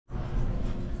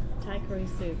Thai curry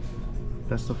soup.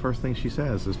 That's the first thing she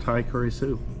says is Thai curry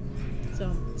soup.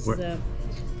 So this is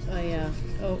a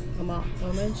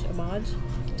homage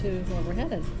to where we're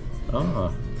headed.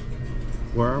 Ah,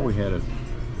 where are we headed?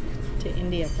 To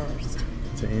India first.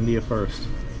 To India first.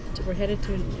 We're headed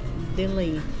to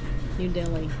Delhi, New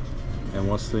Delhi. And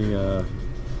what's the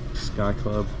Sky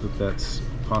Club that's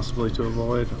possibly to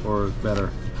avoid or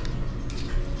better?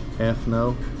 F,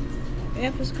 no?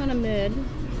 F is kind of mid.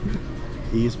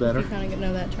 E is better? You kind of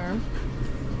know that term.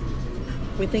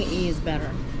 We think E is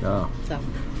better. Oh. So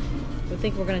we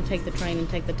think we're going to take the train and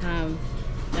take the time,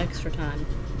 extra time,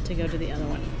 to go to the other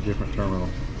one. Different terminal.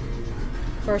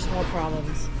 First world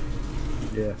problems.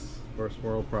 Yes, first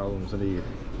world problems indeed.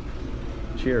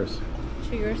 Cheers.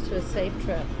 Cheers to a safe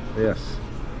trip. Yes.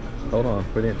 Hold on,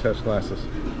 we didn't touch glasses.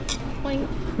 Clink.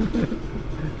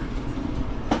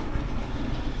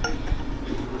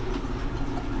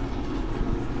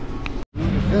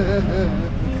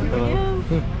 Hello.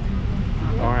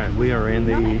 All right, we are in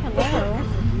the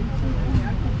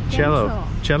cello.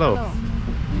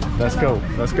 Let's go.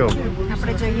 Let's go.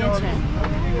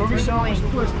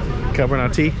 Covering our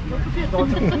teeth.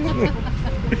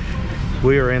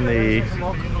 We are in the,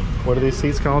 what are these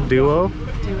seats called? Duo?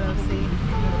 Duo seat.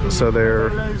 So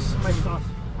they're,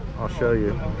 I'll show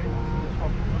you.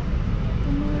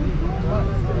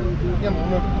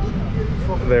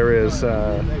 There is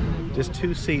just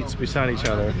 2 seats beside each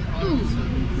other,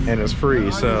 and it's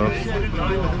free, so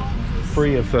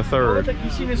free of the third.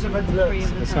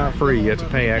 It's not free, you have to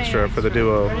pay extra for the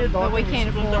Duo. But we can't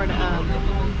afford the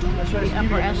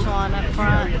upper echelon up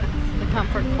front, the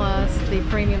Comfort Plus, the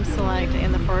Premium Select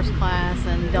in the first class,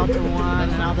 and Delta One,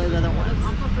 and all those other ones.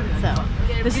 So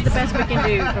this is the best we can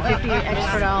do for $50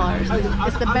 extra.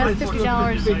 It's the best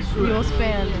 $50 you will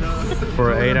spend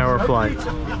for an 8-hour flight.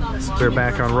 They're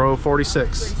back on row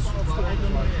 46.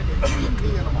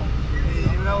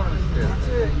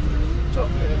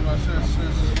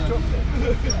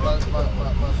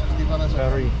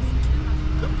 Paris.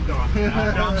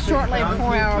 Short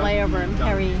 4-hour layover in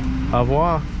Paris. Au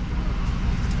revoir.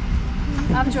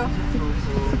 Abjo.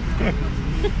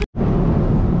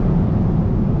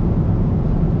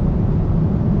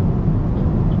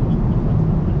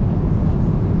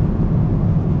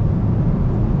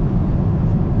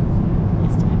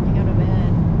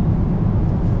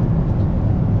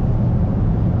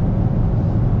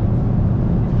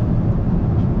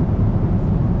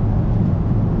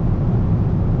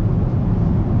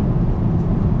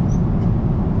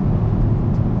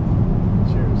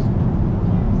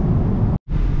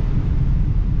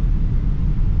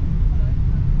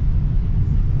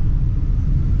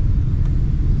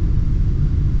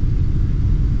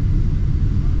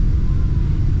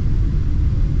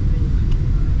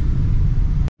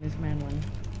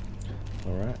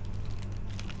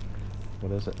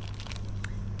 What is it?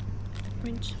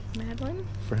 French Madeleine.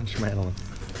 French Madeleine.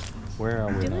 Where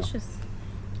are we Delicious.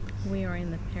 Now? We are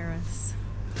in the Paris,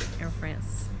 Air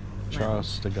France.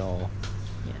 Charles de Gaulle.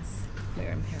 Yes, we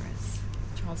are in Paris.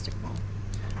 Charles de Gaulle.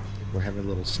 We're having a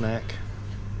little snack.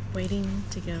 Waiting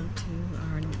to go to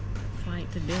our flight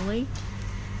to Delhi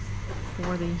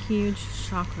for the huge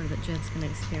shocker that Jed's going to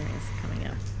experience coming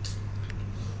up.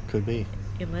 Could be.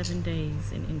 11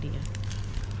 days in India.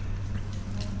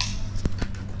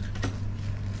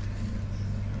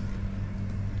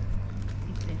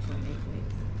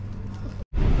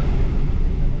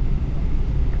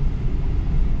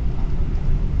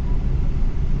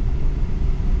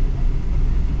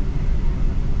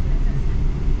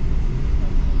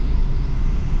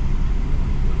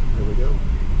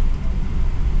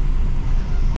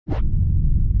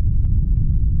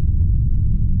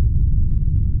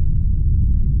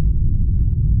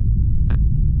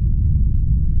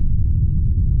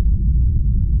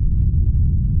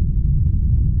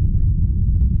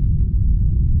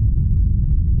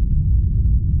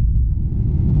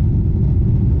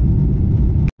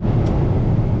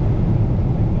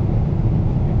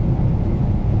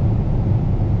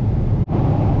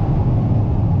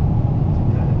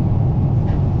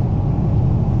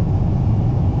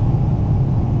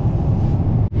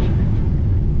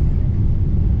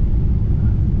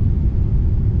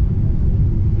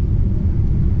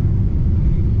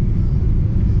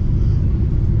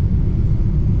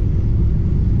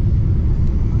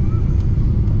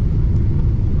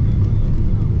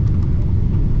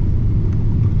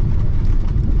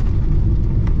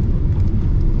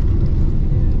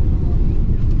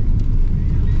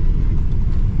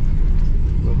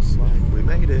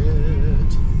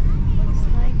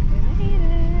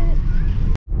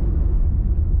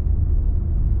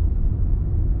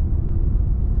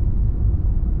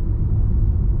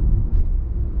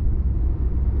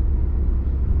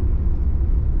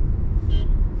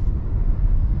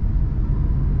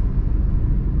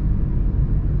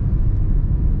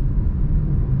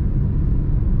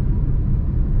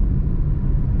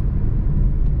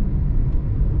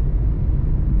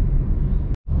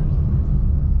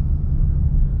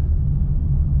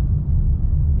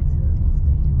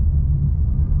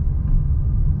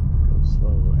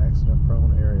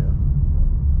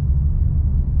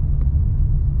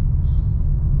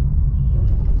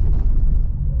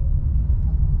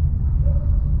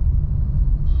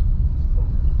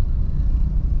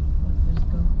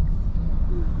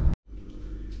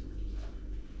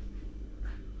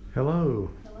 Hello.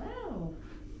 Hello.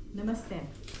 Namaste.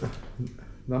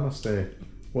 Namaste.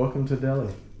 Welcome to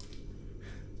Delhi.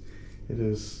 It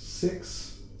is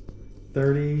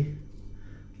 6:30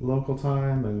 local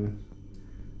time and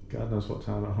God knows what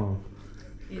time at home.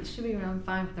 It should be around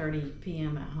 5:30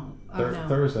 p.m. at home. No.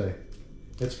 Thursday.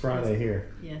 It's Friday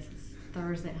here. Yes, it's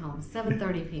Thursday at home.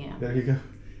 7:30 p.m. There you go.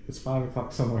 It's 5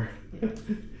 o'clock somewhere. Yeah.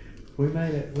 We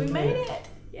made it. We made it.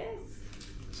 Yes.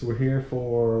 So we're here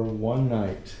for one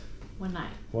night. One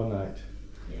night. One night.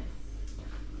 Yes.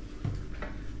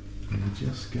 We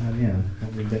just got in.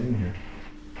 Haven't been in here.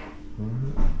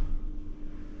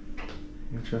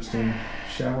 Interesting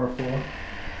shower floor.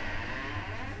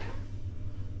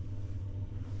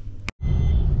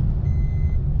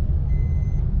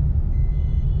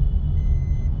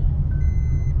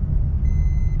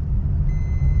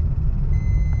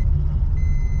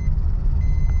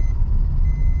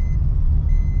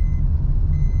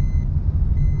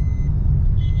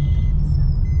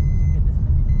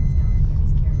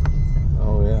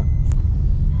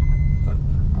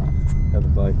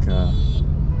 Like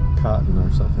cotton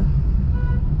or something.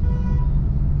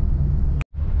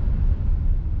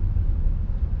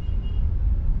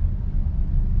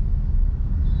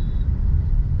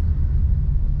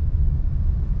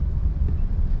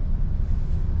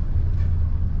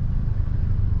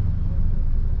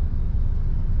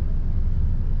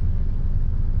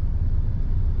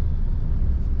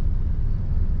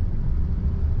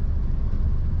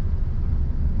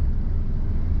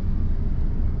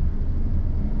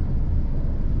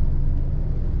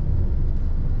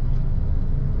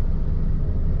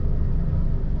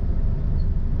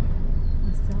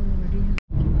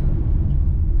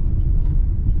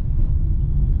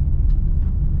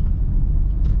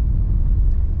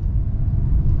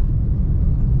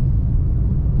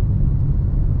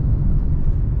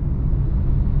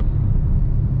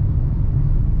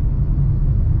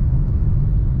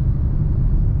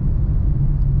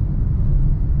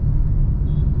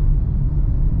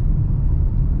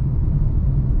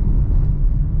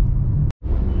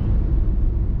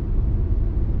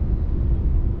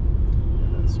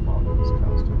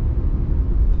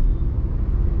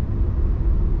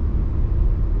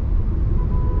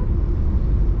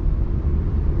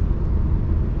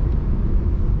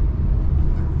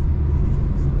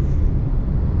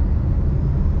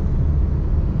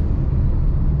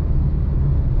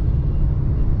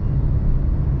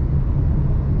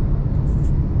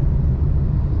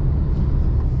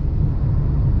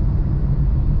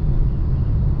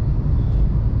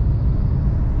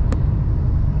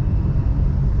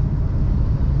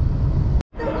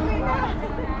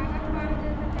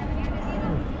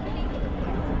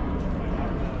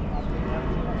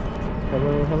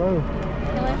 Hello, hello.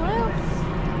 Hello, hello.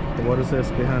 What is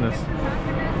this behind us?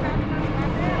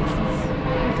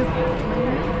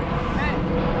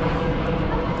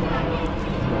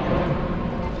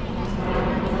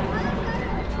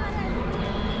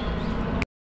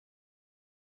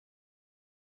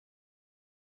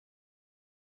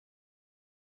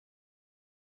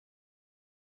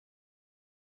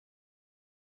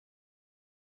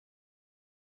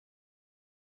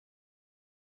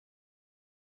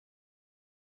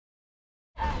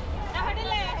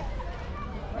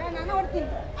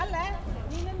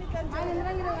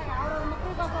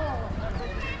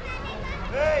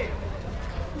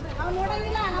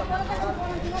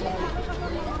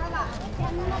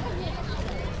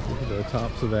 The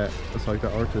tops of that, it's like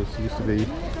the arches used to be.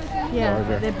 Yeah,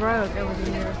 larger. they broke over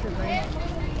the years.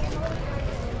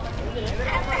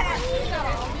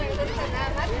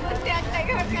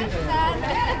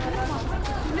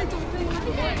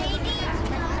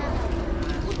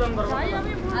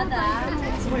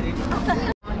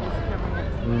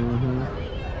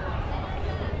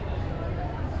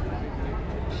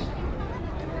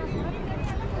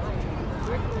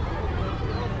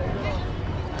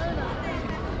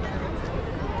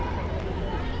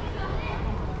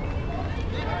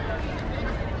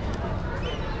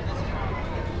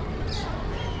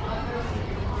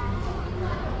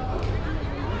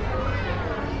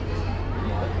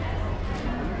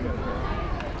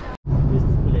 This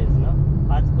place, no?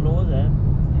 आज close है,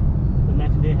 तो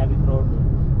next day heavy crowd.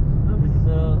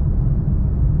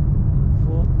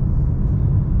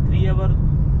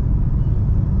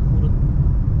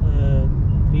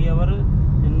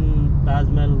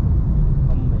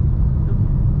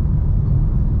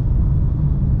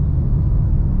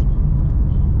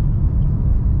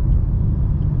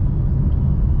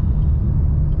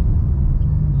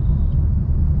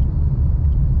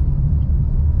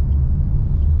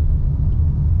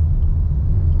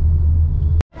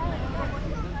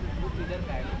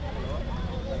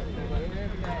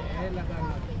 Oh,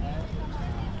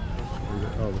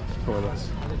 the toilets.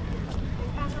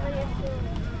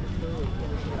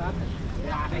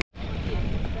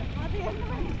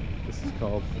 This is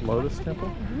called Lotus Temple.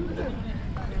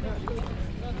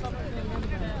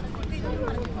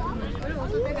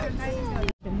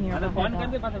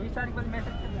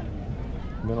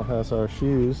 Minna has our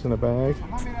shoes in a bag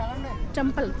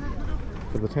Temple.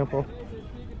 for the temple.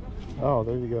 Oh,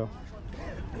 there you go.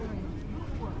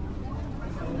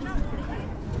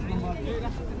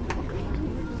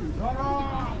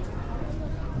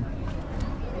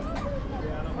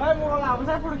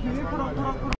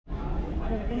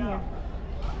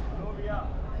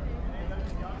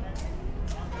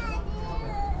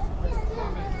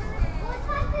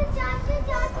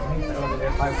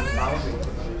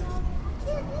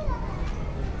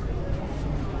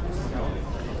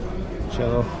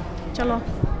 Chalo. Chalo.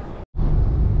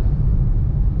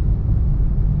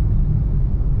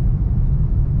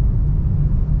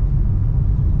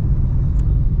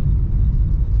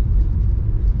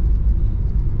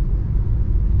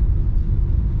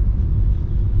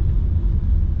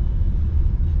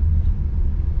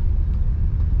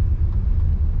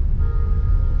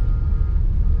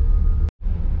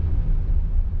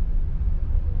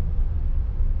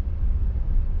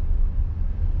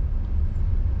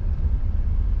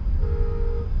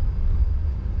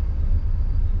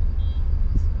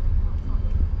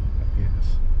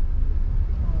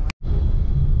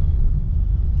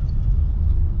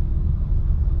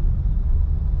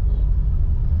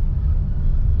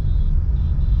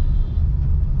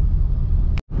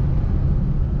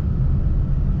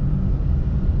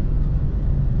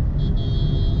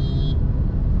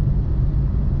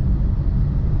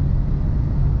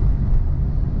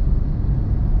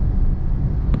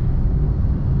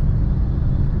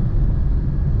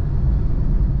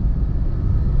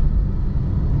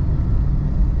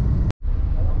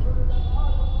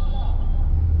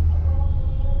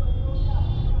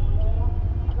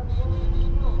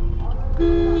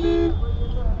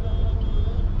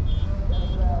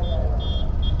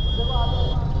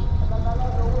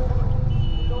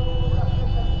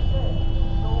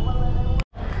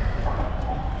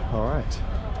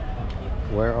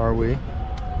 Where are we?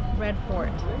 Red Fort.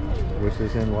 Which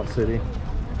is in what city?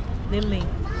 Lily.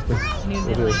 New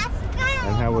It Delhi. is.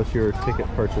 And how was your ticket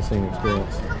purchasing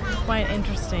experience? Quite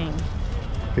interesting.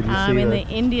 Could you I'm see in the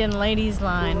Indian ladies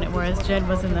line, whereas Jed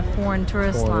was in the foreign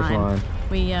tourist line.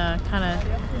 We kind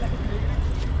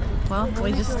of, well,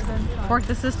 we just worked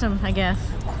the system, I guess.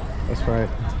 That's right.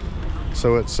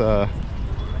 So it's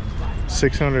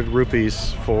 600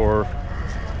 rupees for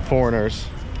foreigners,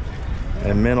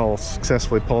 and Minal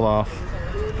successfully pulled off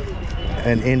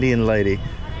an Indian lady.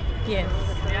 Yes,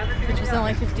 which was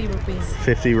only 50 rupees.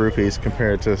 50 rupees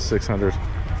compared to 600.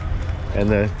 And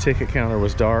the ticket counter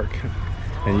was dark,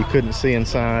 and you couldn't see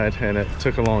inside, and it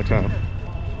took a long time.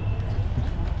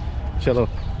 Chalo.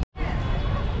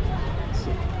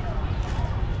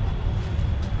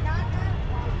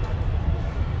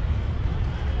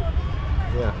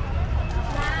 Yeah.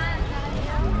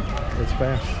 It's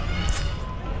fast.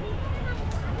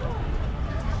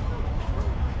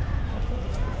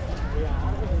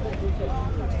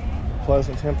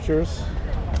 Pleasant temperatures.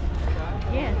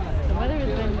 Yeah, the weather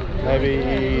has been Maybe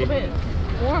a little bit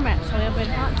warm actually. It's been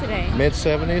hot today. Mid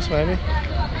 70s maybe?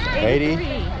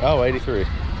 80? Oh, 83.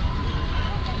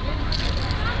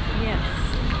 Yes.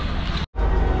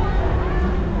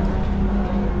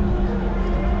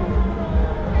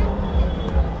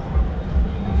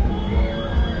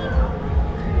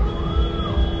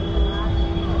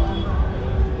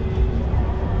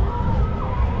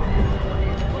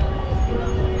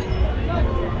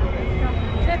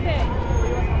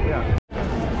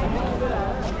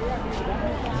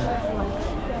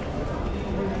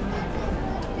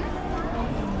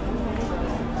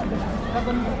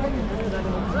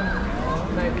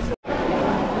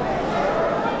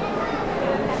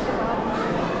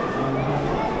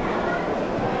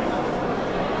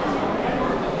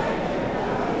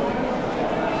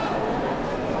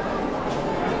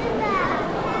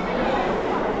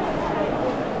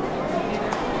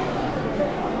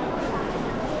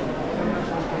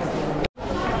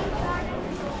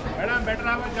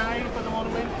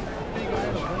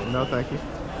 No, thank you.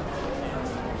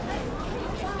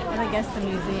 And I guess the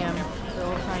museum, the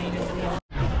old tiny museum.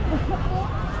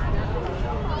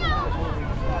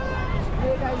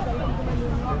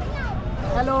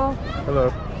 Hello.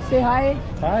 Hello. Say hi.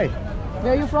 Hi.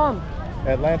 Where are you from?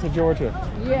 Atlanta, Georgia.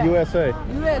 Yeah. USA.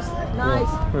 US. Nice.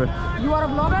 Yeah. You are a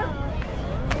blogger?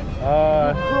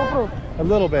 A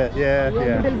little bit. Yeah,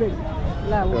 yeah. Little bit.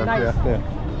 Yeah, Yeah, nice. yeah.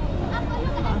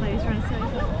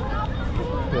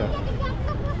 Yeah.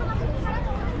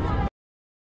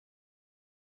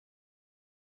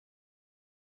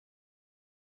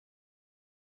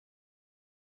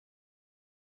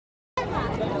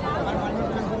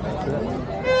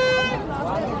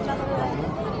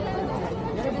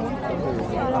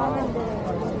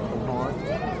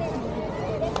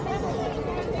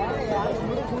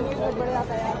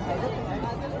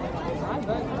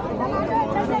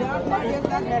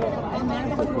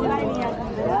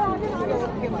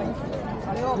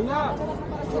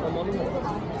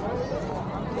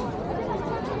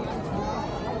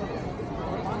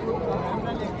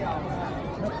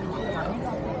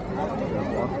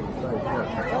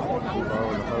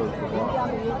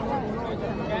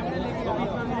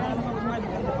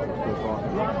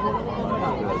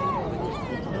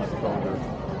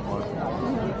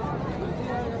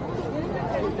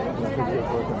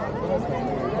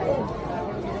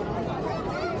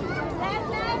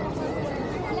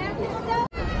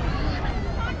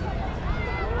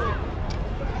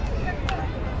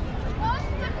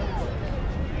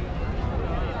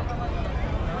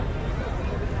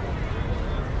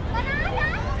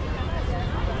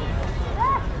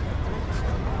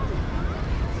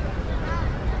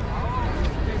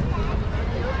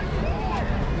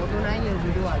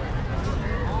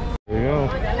 There you go.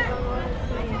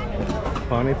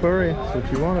 Pani Puri, that's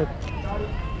what you wanted.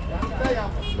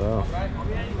 Wow.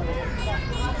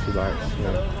 She likes,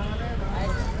 yeah.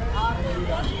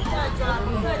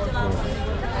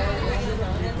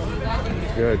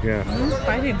 Good, yeah.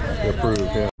 Fighting.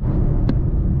 Approved, yeah.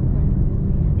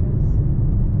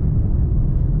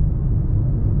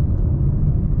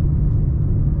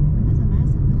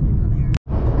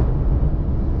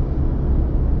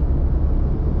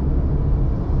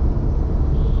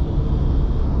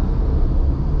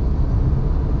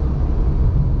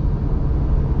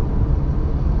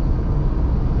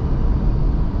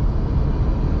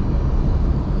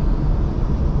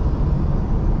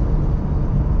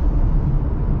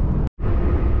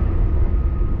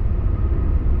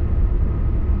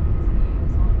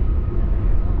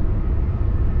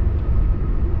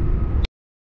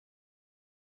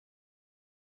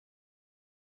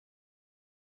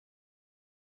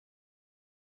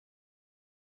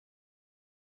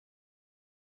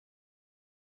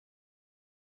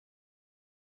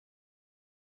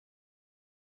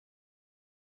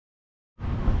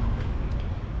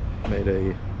 Made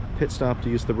a pit stop to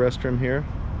use the restroom here.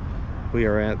 We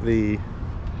are at the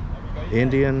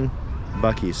Indian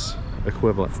Buc-ee's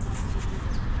equivalent.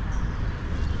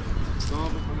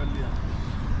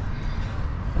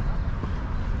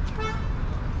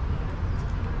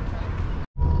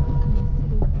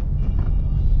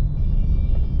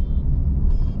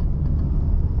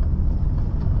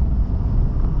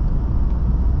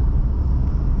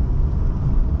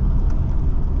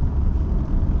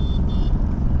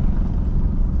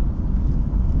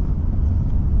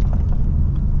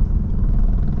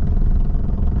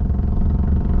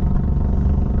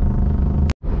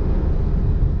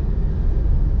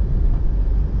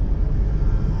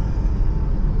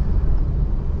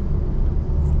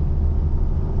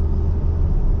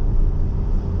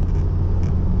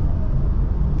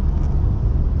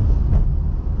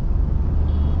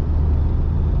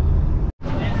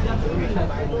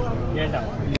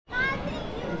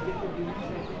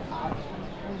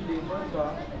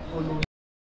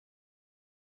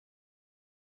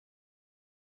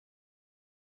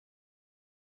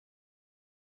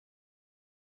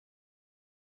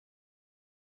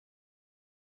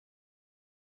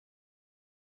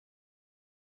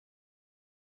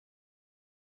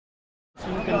 So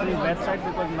you can see west side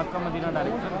because Makkah Medina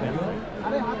direction west side.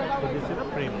 So this is the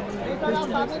frame.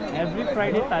 Every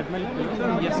Friday Taj Mahal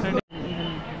closes. Yesterday.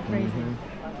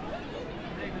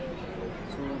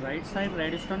 So right side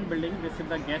Redstone building. This is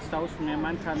the guest house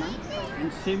Mehman Khana,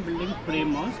 and same building Prem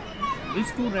Mosque.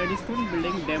 These two Redstone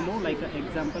building demo like an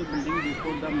example building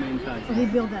before the main Taj. So he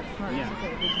built that first. Yeah.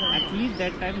 Okay, exactly. Actually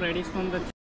that time Redstone the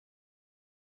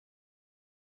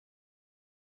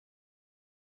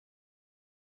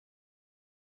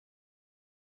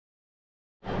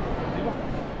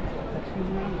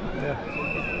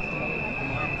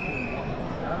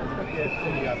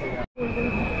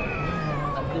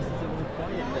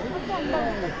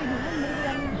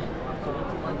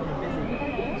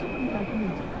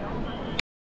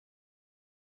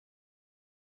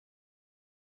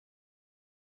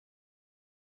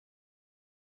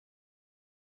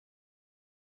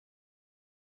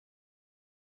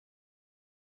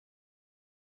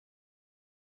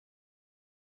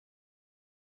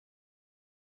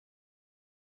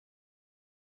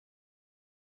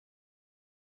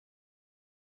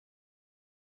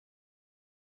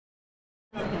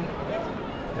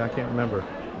Yeah, I can't remember.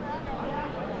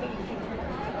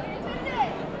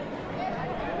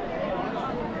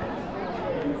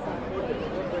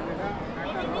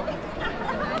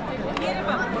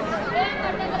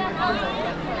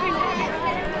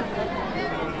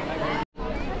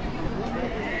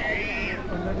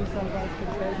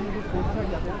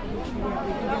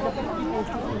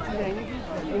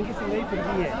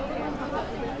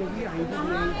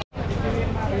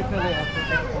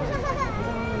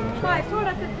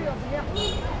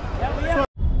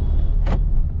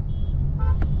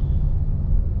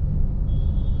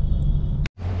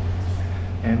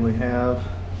 And we have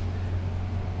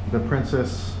the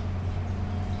princess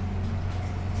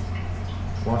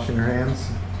washing her hands.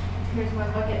 Here's my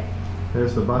bucket.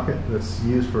 There's the bucket that's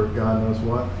used for God knows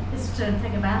what. It's to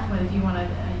take a bath with if you want to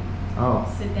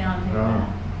sit down and take a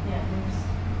bath. Yeah,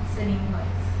 there's sitting place.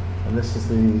 And this is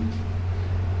the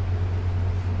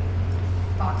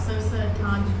Foxosa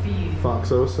Taj View.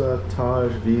 Foxosa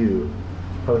Taj View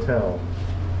Hotel.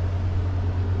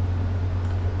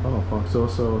 Oh,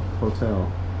 Foxosa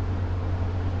Hotel.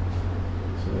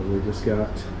 So we just got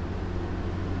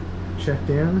checked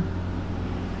in,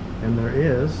 and there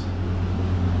is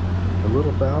a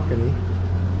little balcony.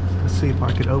 Let's see if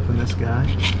I could open this guy.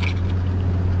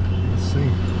 Let's see.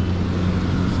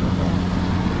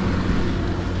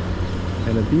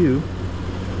 And a view,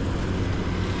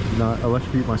 not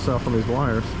electrocute myself on these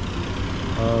wires,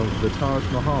 of the Taj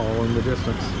Mahal in the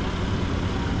distance.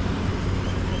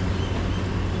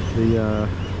 The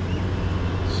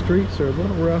streets are a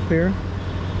little rough here.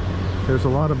 There's a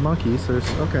lot of monkeys. There's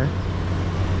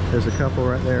a couple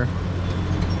right there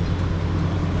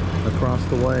across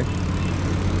the way.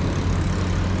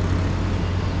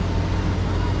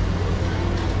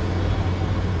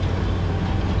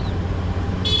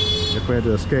 If we had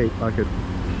to escape, I could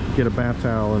get a bath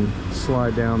towel and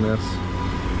slide down this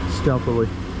stealthily.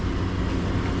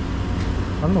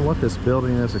 I don't know what this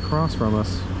building is across from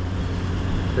us.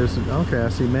 There's, okay, I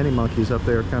see many monkeys up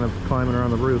there kind of climbing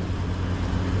around the roof.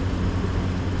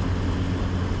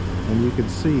 And you can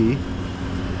see,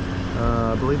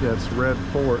 I believe that's Red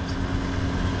Fort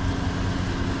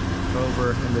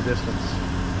over in the distance.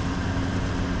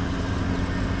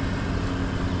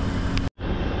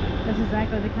 That's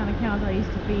exactly the kind of cows I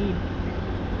used to feed.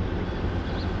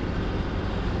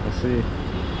 Let's see.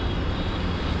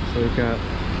 So we've got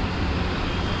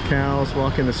cows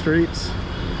walking the streets,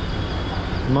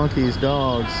 monkeys,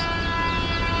 dogs,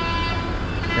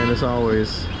 and as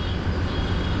always,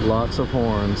 lots of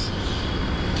horns.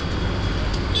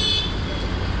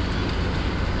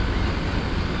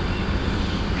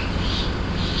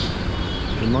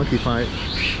 The monkey fight.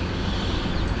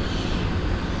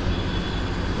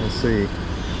 We'll see.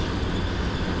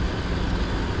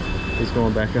 He's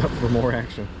going back up for more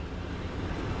action.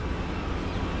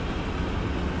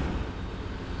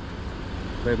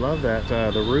 They love that,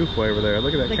 the roof way over there.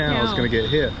 Look at that cow is going to get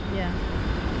hit. Yeah.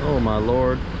 Oh my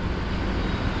Lord.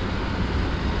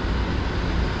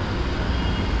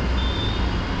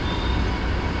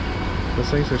 Those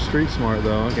things are street smart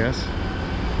though, I guess.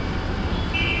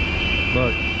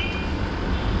 Look.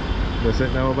 Does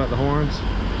it know about the horns?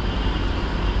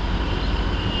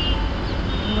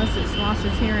 Unless it's lost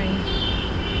its hearing.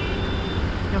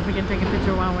 Don't forget to take a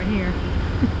picture while we're here.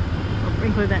 Or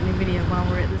include that in the video while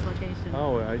we're at this location.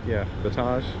 Oh, yeah, the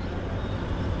Taj.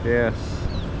 Yes.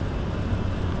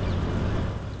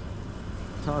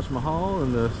 Taj Mahal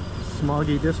in the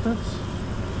smoggy distance.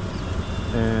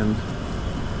 And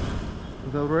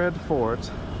the Red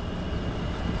Fort.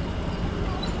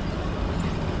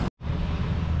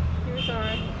 Here's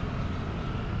our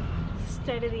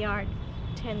state-of-the-art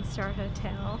 10-star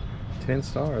hotel. 10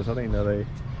 stars. I didn't know they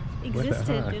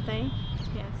Existed, did they?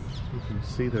 Yes. You can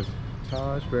see the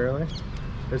Taj barely.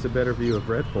 There's a better view of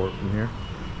Red Fort from here.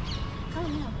 Oh,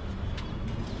 yeah.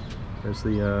 There's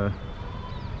the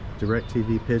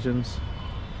DirecTV pigeons,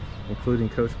 including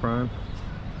Coach Prime.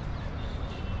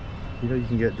 You know you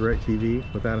can get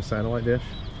DirecTV without a satellite dish?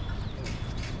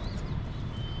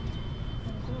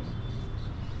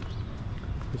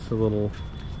 Just a little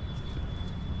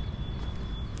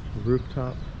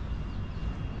rooftop.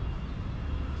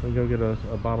 We go get a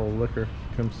bottle of liquor.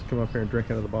 Come up here and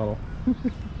drink out of the bottle.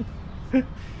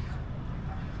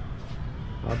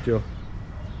 Abjo.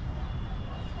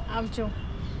 Abjo.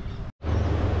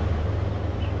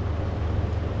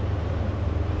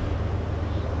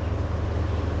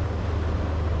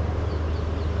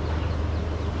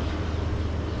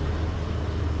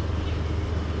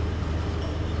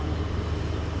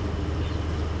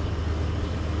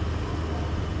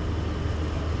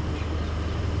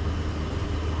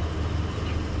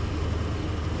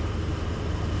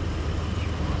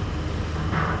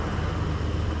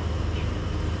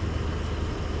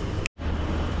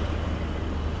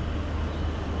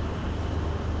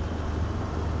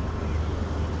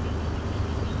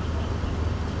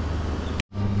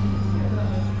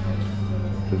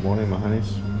 Good morning, my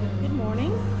honeys. Good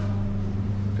morning.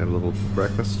 Got a little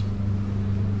breakfast.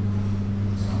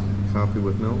 Coffee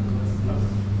with milk.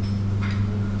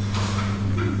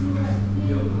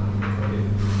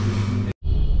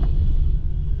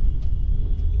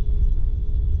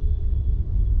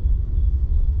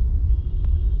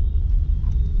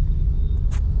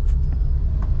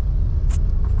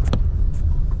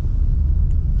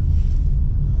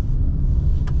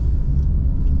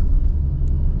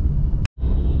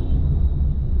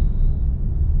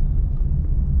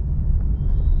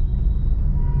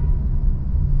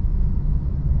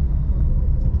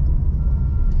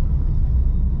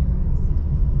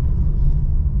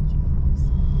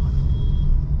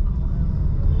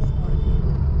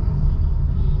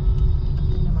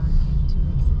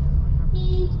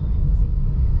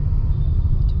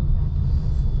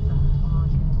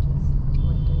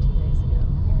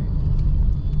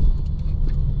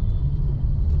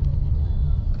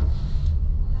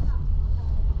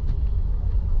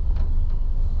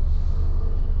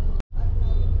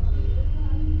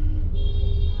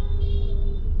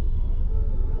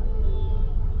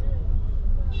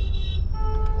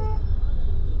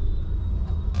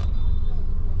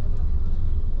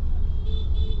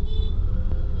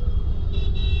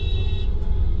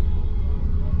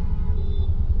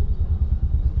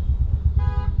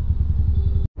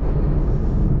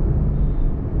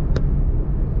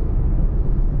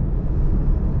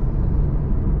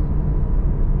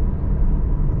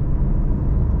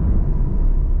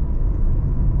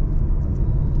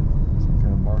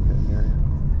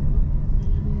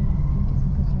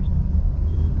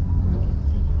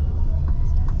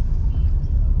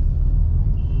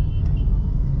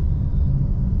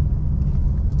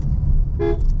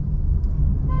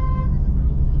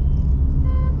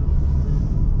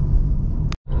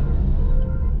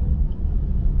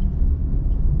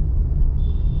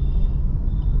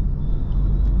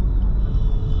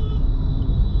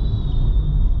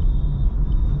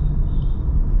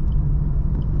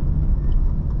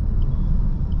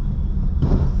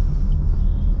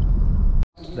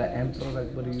 The Emperor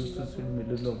Akbar used to sit in the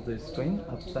middle of the screen,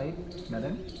 upside,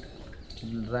 madam.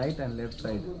 Right and left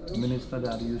side. Ministers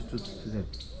are used to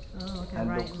sit. Oh, okay, And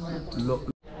right and left.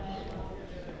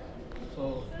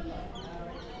 So,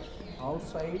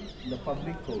 outside the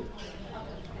public court,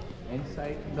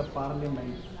 inside the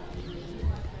parliament.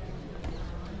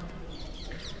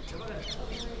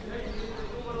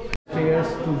 Stairs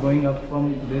to going up from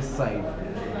this side.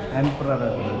 Emperor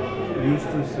Akbar used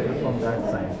to sit from that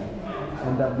side.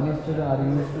 And the ministers are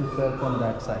used to serve from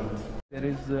that side. There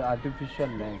is artificial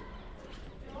lake.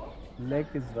 Lake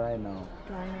is dry now.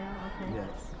 Dry now, okay.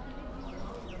 Yes.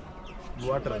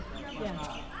 Water.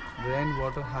 Yeah.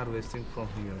 Rainwater harvesting from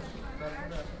here.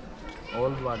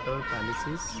 All water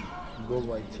palaces go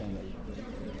by channel.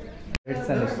 It's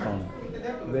a stone.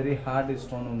 Very hard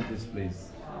stone on this place.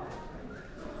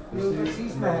 An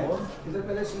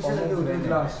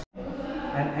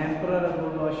emperor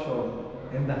Akbar was shot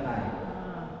in the eye.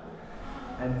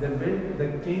 And they built the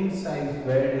king size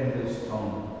bed in this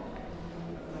stone.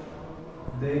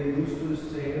 They used to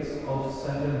stairs of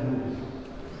sandalwood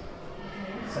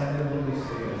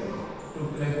stairs to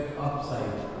flip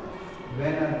upside.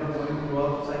 When after going to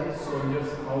upside, soldiers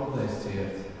out the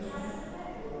stairs.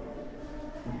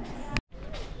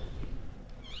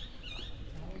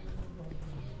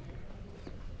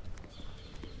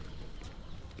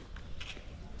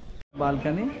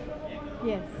 Balcony,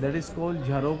 Yes. that is called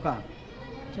Jharoka.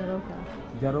 Jaroka.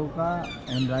 Jaroka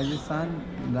and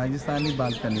Rajasthani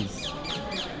balconies.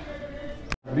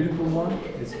 Beautiful one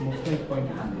is Muslim Point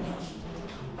Handy.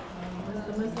 What's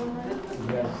the Muslim one?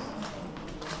 Yes.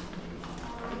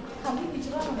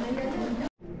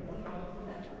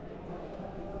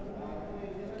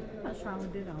 I'm not sure I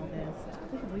would do all this. I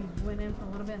think we went in for a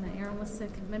little bit and Erin was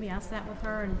sick. Maybe I sat with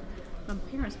her and my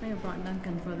parents may have brought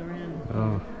Duncan further in.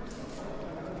 Oh.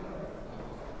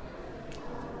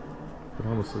 It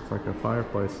almost looks like a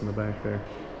fireplace in the back there.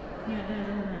 Yeah, it does,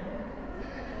 doesn't it?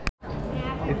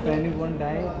 If anyone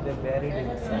died, they buried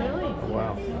inside. Really?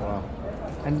 Wow, wow.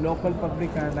 And local public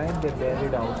are died, they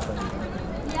buried outside.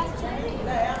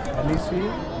 And you see,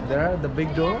 there the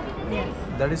big door, Yes.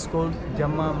 that is called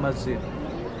Jama Masjid.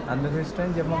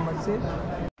 Understand Jama Masjid?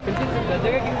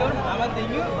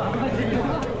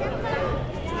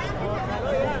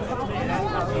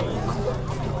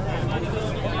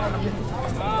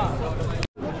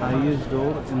 Highest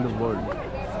door in the world.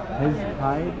 His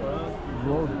height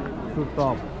rose to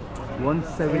top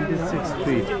 176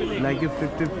 feet, like a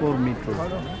 54 meters,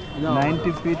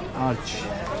 90 feet arch.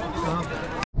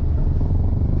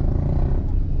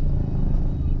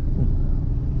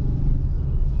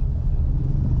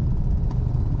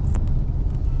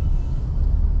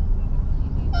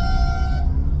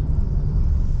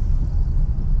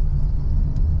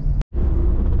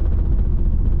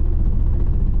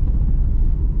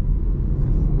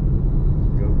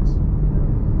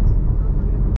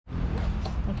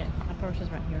 course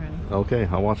is right here, honey. Okay,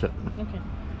 I'll watch it. Okay.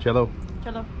 Cello.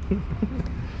 Chalo.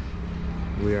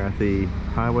 We are at the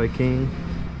Highway King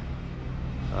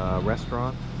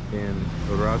restaurant in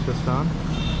Rajasthan.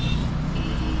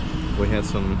 We had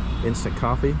some instant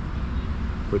coffee,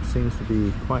 which seems to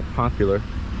be quite popular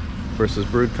versus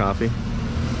brewed coffee.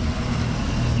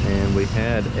 And we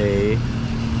had a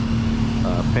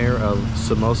pair of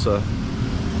samosa,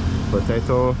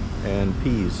 potato and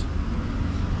peas.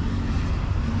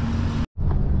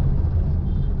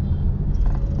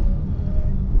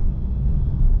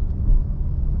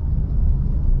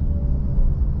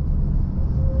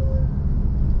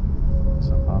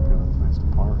 So popular place to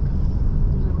park.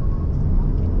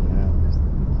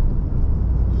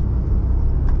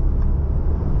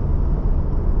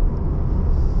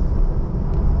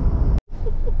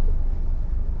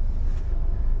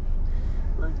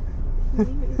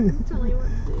 Tell me what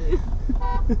to do.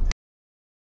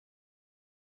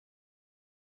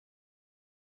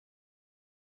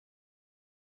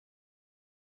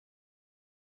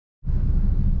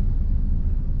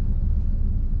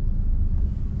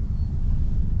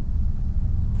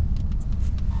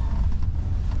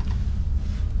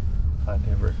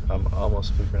 I'm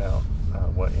almost figured out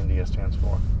what India stands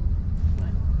for.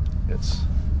 It's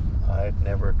I'd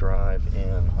never drive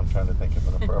in. I'm trying to think of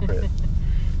an appropriate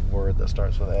word that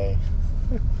starts with A.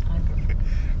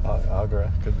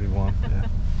 Agra could be one. Yeah.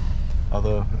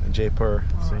 Although Jaipur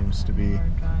seems to be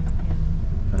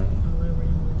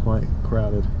quite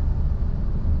crowded.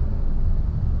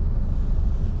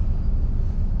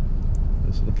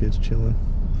 This little kid's chilling.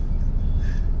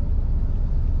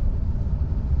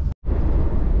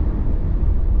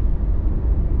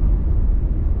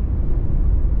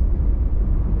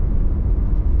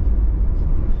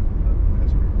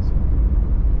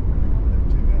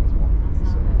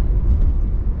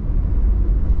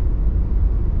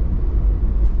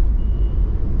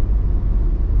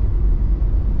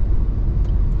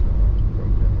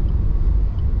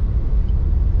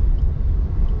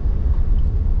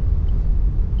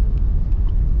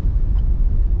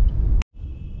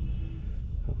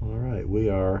 We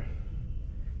are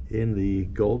in the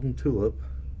Golden Tulip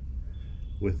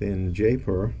within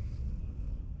Jaipur,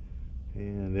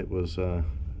 and it was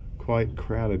quite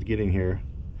crowded getting here.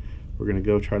 We're going to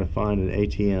go try to find an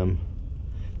ATM.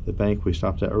 The bank we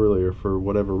stopped at earlier, for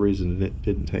whatever reason, it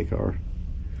didn't take our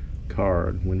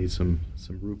card. We need some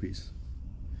rupees.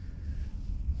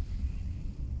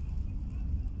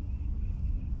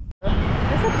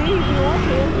 That's up to you if you want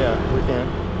to. Yeah, we can.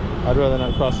 I'd rather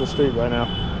not cross the street right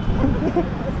now.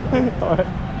 All right.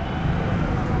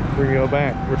 We're gonna go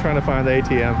back. We're trying to find the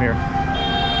ATM here.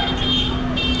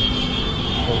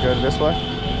 We'll go this way.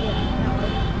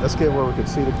 Let's get where we can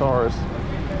see the cars.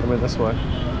 I mean, this way.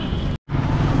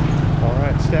 All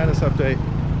right, status update.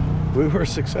 We were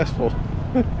successful.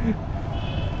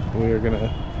 We are gonna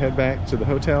head back to the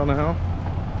hotel now.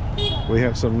 We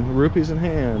have some rupees in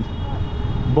hand.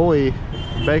 Boy,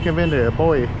 Bank of India,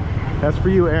 boy. That's for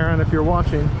you, Aaron, if you're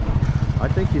watching. I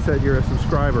think you said you're a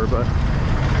subscriber, but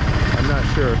I'm not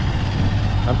sure.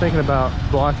 I'm thinking about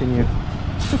blocking you.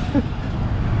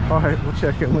 All right, we'll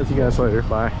check in with you guys later.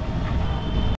 Bye.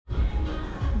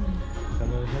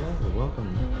 Hello, hello.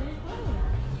 Welcome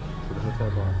to the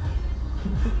hotel bar.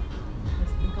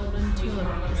 It's the Golden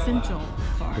Tulip Essential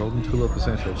bar. Golden Tulip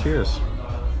Essential. Cheers.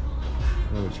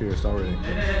 Oh, cheers already.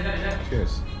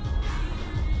 Cheers.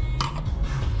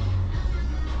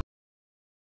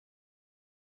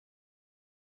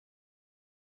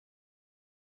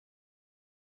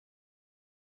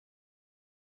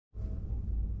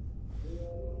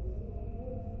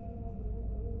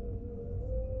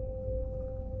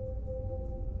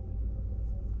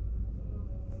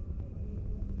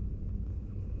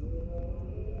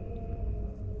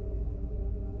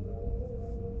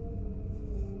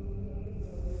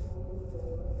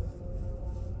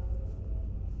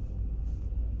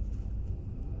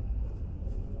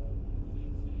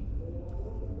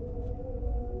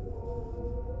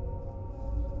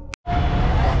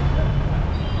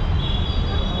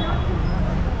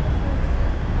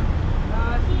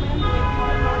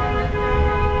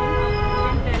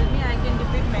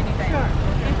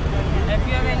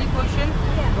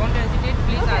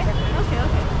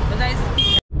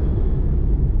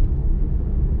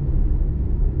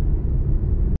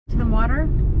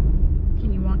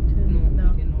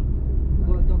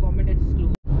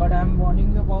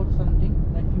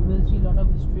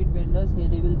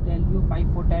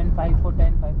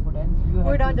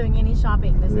 We're not doing any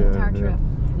shopping this entire trip.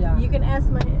 Yeah. You can ask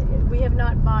we have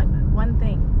not bought one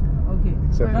thing. Okay.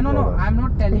 Except No, for I'm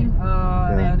photos. not telling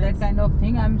that kind of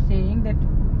thing. I'm saying that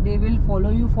they will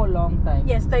follow you for long time.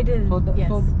 Yes, they do. So, Yes.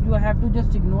 so you have to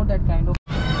just ignore that kind of.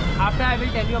 After I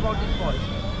will tell you about this fall.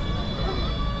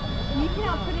 You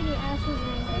cannot put any ashes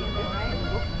or anything in there, right?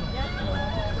 Yep.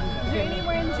 Is there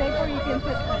anywhere in Jaipur you can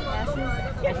put ashes?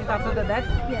 Ashes after the death?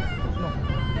 Yes. No.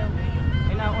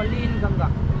 Only in Ganga,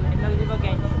 in the river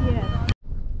Ganges. Yes.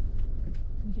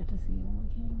 You get to see it all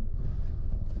again.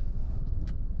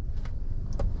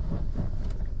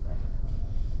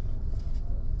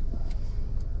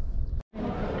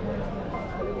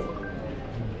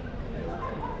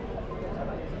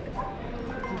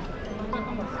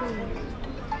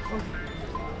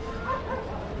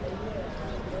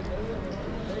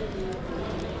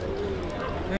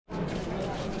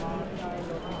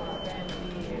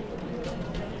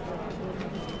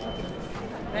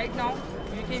 Right now,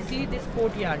 you can see this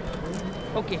courtyard.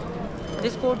 Okay,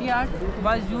 this courtyard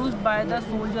was used by the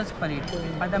soldiers' parade,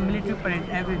 by the military parade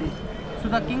every day. So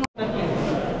the king was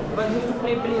used to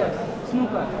play billiards,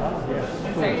 snooker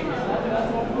inside.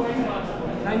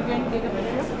 Now you can take a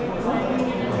picture.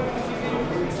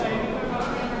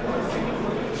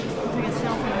 Take a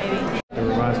selfie, maybe. It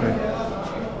reminds me.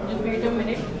 Just wait a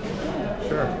minute.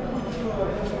 Sure.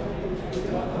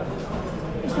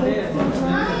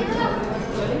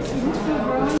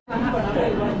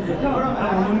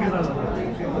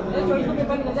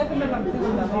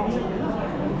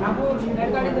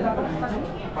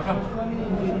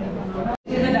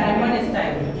 This is a diamond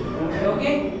style.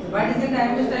 Okay? What is the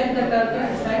diamond style? The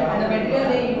Turkish style. And the material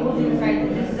they use inside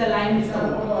this is a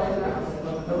limestone.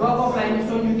 The work of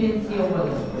limestone you can see over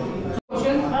there. So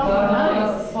questions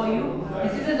for you.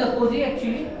 This is a jacuzzi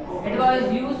actually. It was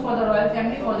used for the royal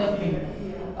family for the queen.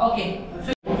 Okay.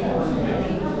 So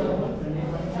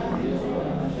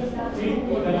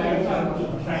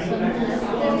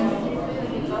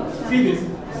see this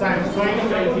sign, trying to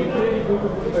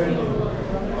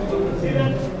see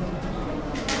that?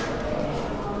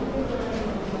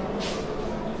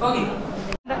 okay.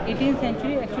 The 18th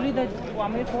century, actually the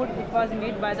Kwame Fort, it was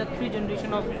made by the 3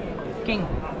 generation of king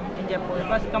in Jaipur. It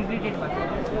was completed one.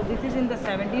 So this is in the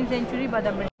 17th century by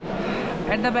the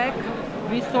at the back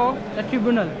we saw the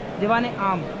tribunal,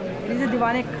 Diwan-e-Aam. This is a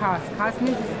Diwan-e-Khas. Khas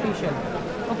means special.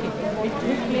 Okay.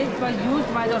 This place was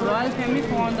used by the royal family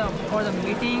for the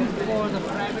meetings, for the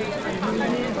private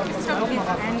business. Okay.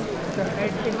 And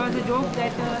it was a joke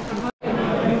that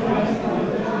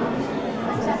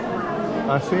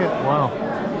I see it. Wow.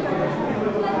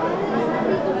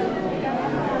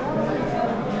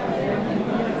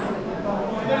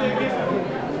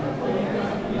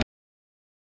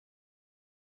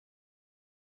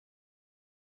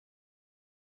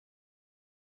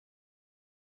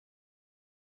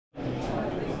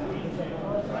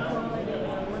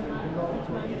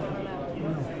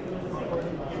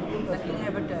 the king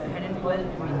had 12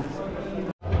 queens.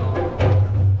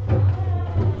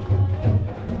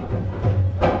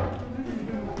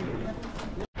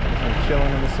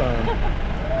 Chilling in the sun.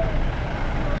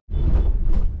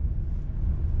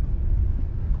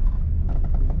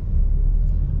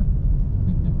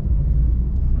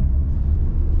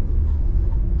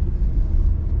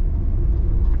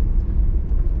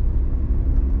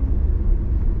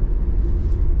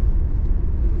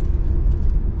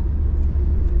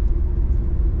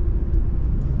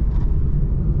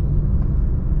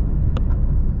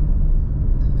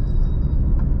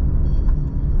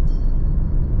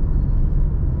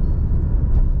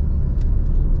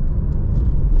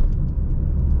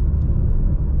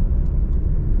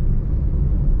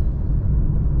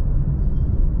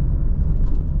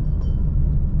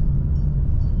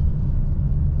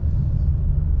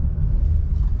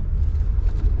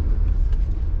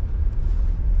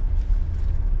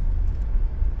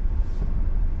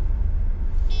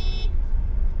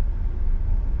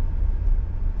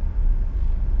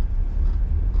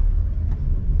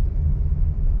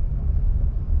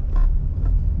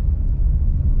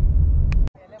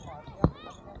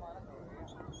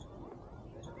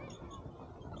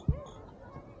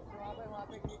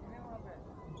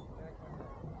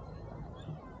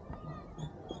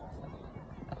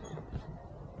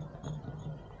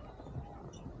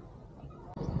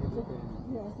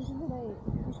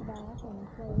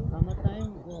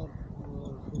 Summertime or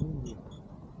swimming year?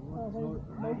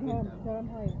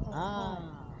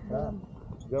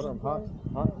 Garam, hot.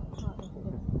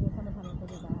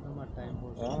 Summertime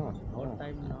or hot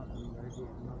time not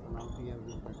now here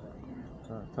winter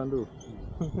time. Tandu.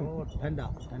 Oh, thanda,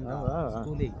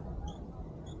 schooling.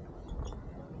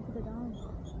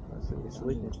 I see he's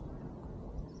sleeping.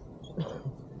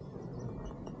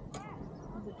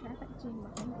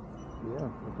 Yeah,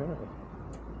 apparently.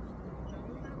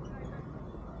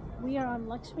 We are on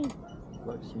Lakshmi.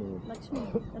 Lakshmi. Lakshmi.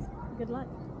 That's good luck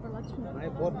for Lakshmi. My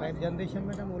 4th-5th generation,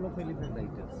 madam, all of elephant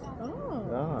writers. Oh.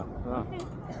 Ah. Okay.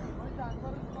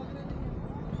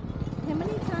 How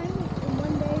many times in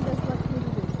one day does Lakshmi do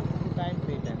this? 2 times,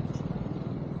 3 times.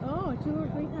 Oh, 2 or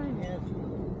 3 times. Yes.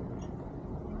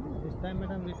 This time,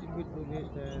 madam, little bit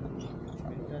tourist and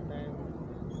winter time.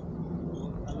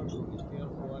 A lot of tourist here,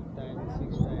 4 times,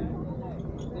 6 times.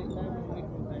 This time, only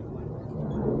 2 times, 1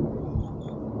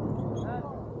 time.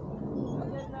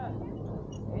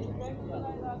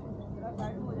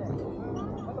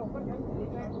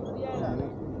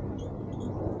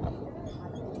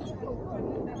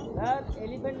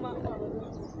 Elephant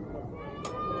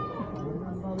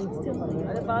Still moving.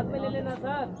 अरे बाद में ले लेना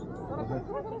sir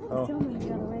Oh. Still moving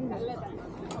the other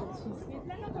way.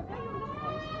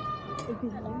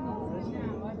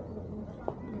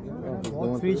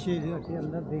 बहुत fish है के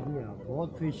अंदर देखिए आप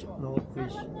बहुत fish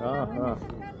Ah.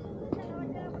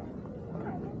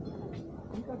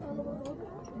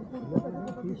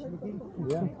 Fish looking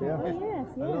Yeah. Oh, yes, yes.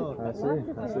 Hello. I see.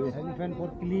 I see. Elephant for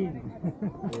clean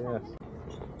Yes.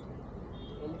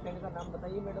 Elephant का नाम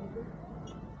बताइए मैडम को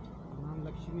नाम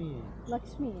लक्ष्मी है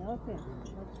Lakshmi, okay.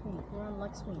 Lakshmi. We're on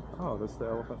Lakshmi. Oh, that's the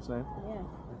elephant's name. Yes.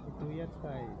 32 years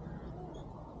का है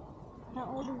How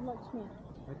old is Lakshmi?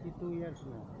 32 years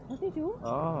now 32?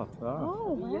 Ah.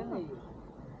 Oh, wow.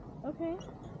 Okay.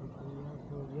 32 years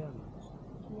so young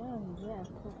Young, yes.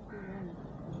 51.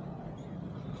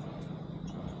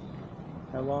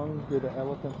 How long do the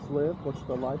elephants live? What's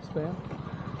the lifespan?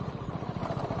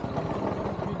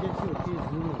 जैसी होती है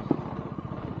जू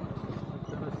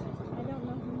I don't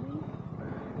know Hindi.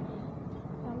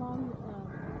 How long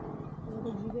वो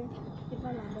तो जीवे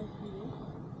कितना लंबा जीवे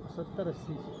 70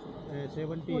 80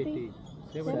 70 40?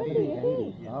 80 70,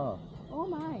 80. Ah. Oh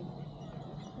my.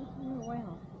 That's really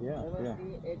wow. Yeah.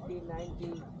 80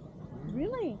 90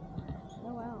 Really?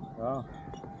 Oh wow. Ah.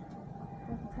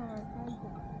 That's how our tribes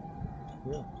are.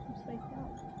 Yeah. I'm spaced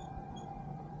out.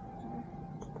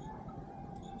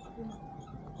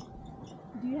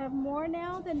 Do you have more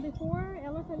now than before?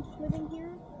 Elephants living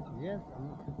here? yes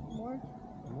More?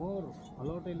 more a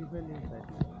lot elephant inside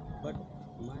but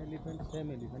my elephant same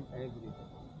elephant every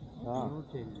Ah. no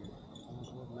change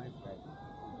for lifetime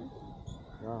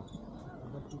Ah.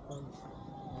 other people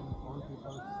and all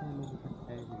people same elephant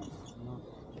every not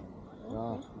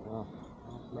Ah. Ah.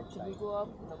 not like Lakshmi को आप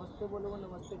नमस्ते बोलो वो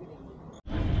नमस्ते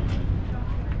करेंगे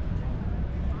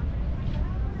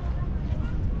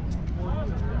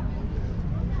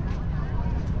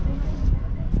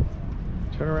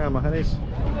Turn around, my honeys.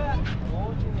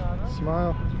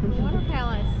 Smile. Water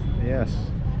palace. Yes.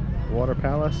 Water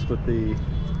palace with the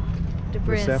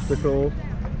Debris. receptacle.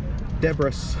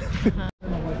 Debris.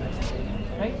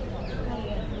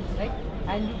 right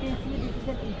and you can see this is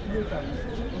an equator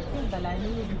okay the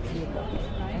lining is equator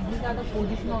and these are the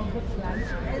position of the plant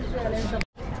as well as the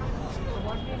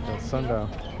That's sundown.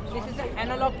 this is an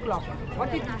analog clock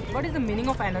what is the meaning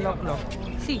of analog clock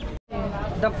see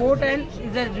the 410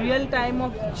 is the real time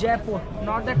of Jaipur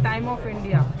not the time of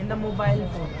India in the mobile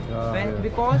phone Yeah.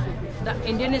 because the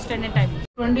Indian standard time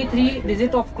 23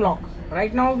 digit of clock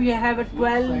right now we have a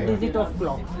 12 digit of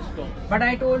clock but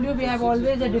I told you we have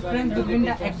always a difference between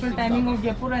the actual timing of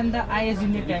Jaipur and the IS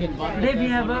unit time today we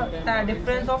have a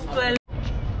difference of 12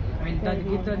 I mean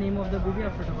give the name of the baby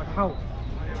after that but how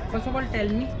first of all tell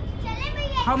me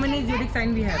how many zodiac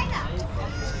sign we have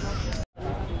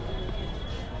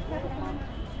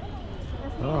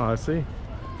Oh, I see.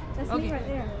 That's Okay. me right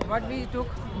there. what we took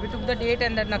the date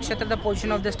and the nakshatra the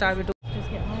position of the star we took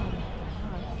Just get home.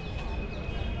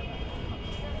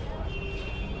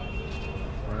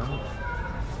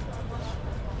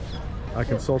 I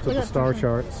consulted the star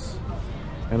charts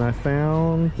and I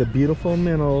found the beautiful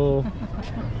minnow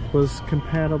was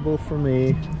compatible for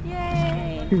me.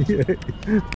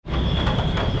 Yay!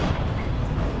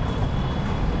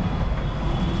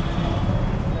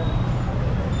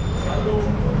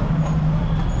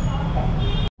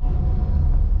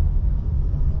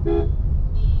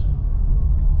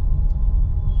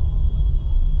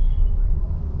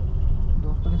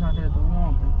 दोस्तों के साथ रहता हूँ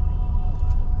वहाँ पे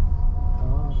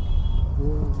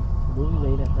वो भी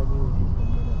वही रहता है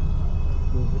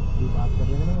जो बात कर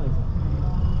रहे हैं ना वैसे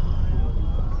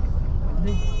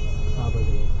हाँ बज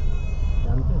रहे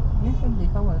जानते हो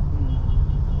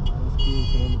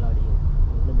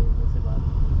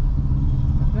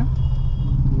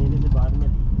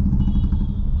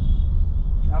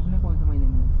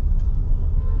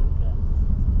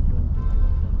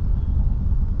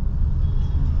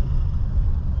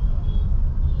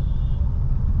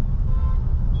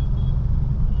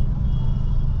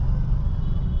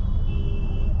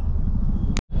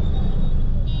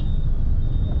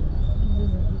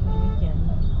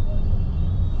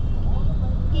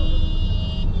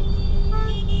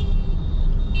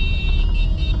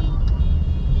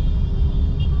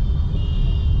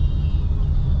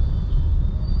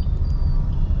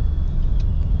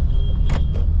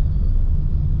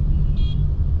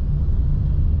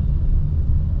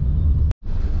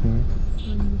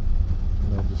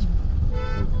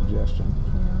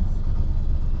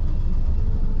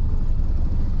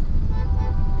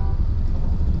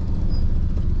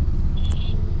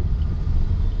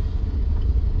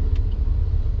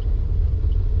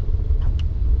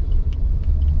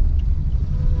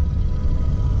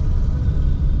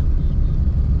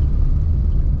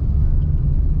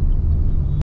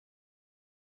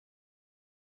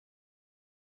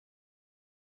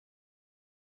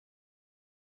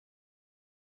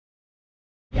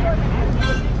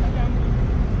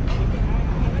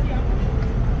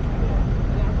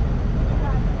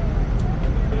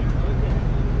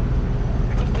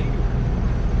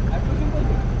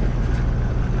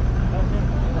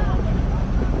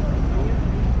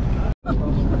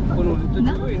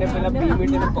એને પહેલા 2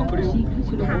 મિનિટ એને પકડ્યું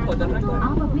બહુ ખતરનાક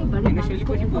ઇનિશિયલી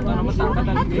પછી પોતાનામાં તાકાત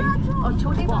આવી ગઈ और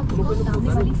छोटे बॉक्स को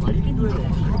सामने वाली सीट के नीचे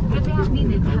रखें। कृपया अपनी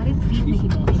निर्धारित सीट नहीं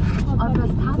बैठें और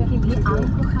प्रस्थान के लिए आग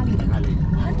को खाली रखें।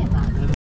 धन्यवाद।